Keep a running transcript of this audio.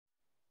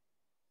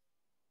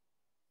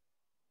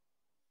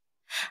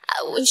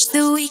I wish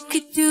that we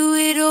could do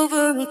it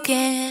over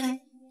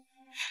again.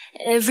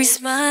 Every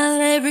smile,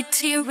 every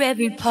tear,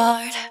 every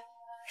part.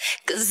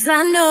 'Cause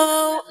I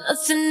know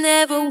nothing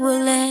ever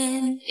will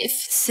end if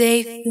it's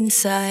safe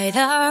inside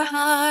our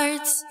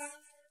hearts.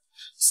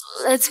 So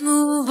let's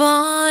move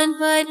on,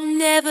 but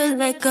never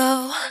let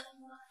go.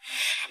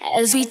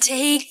 As we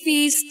take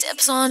these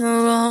steps on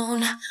our own,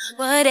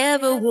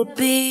 whatever will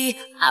be,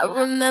 I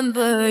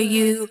remember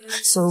you,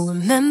 so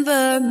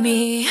remember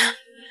me.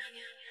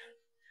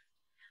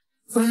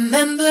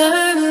 Remember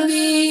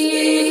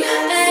me,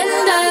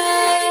 and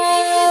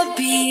I'll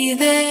be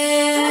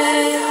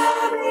there.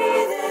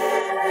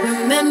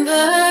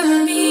 Remember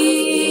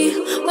me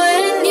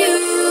when you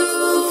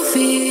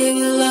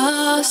feel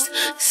lost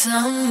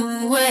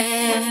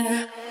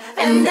somewhere.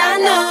 And I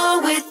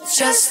know with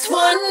just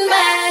one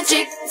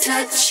magic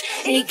touch,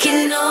 it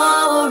can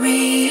all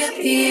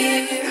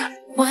reappear.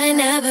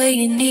 Whenever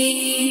you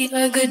need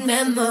a good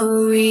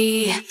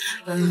memory,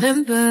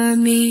 remember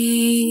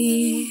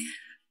me.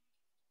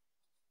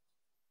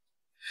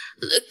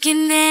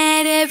 Looking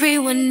at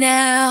everyone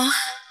now,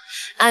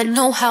 I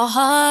know how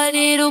hard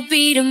it'll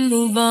be to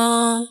move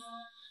on.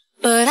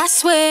 But I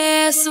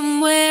swear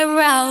somewhere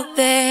out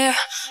there,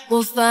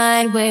 we'll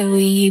find where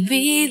we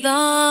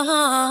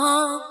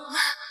belong.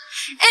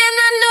 And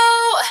I know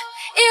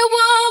it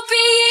won't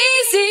be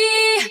easy,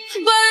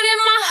 but in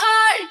my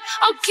heart,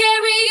 I'll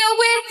carry you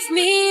with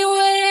me.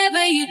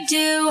 Whatever you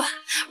do,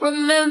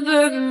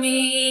 remember me,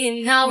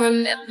 and I'll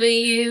remember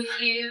you.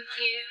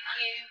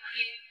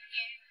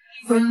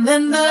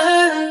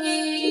 Remember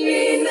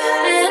me,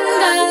 and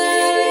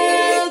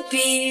I'll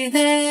be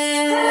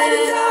there.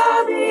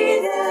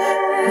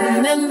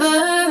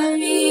 Remember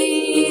me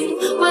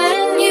when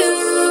you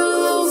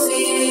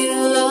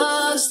feel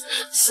lost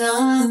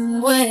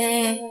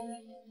somewhere.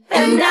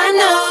 And I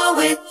know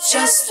with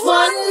just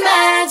one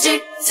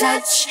magic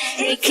touch,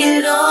 it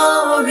can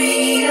all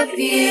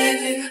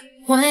reappear.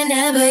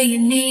 Whenever you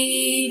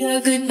need a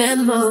good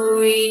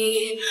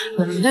memory,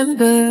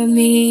 remember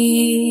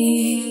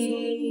me.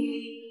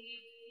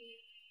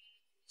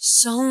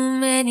 So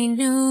many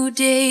new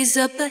days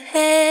up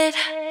ahead,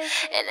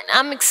 and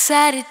I'm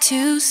excited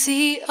to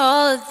see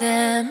all of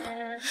them.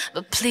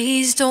 But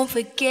please don't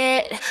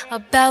forget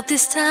about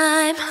this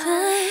time.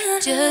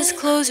 Just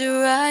close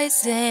your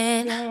eyes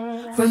and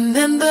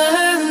remember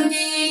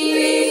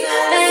me,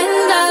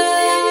 and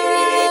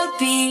I'll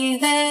be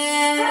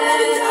there.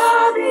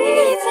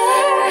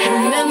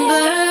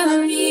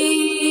 Remember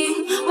me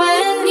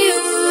when you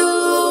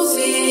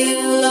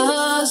feel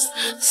lost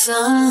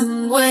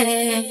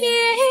somewhere.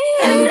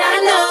 And I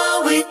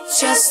know with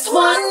just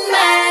one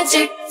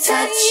magic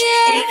touch,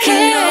 it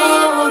can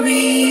all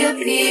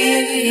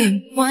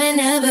reappear.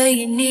 Whenever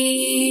you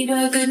need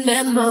a good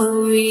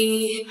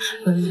memory,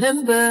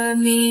 remember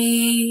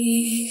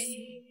me.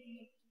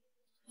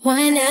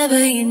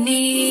 Whenever you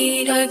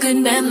need a good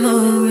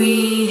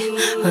memory,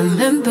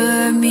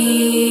 remember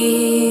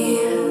me.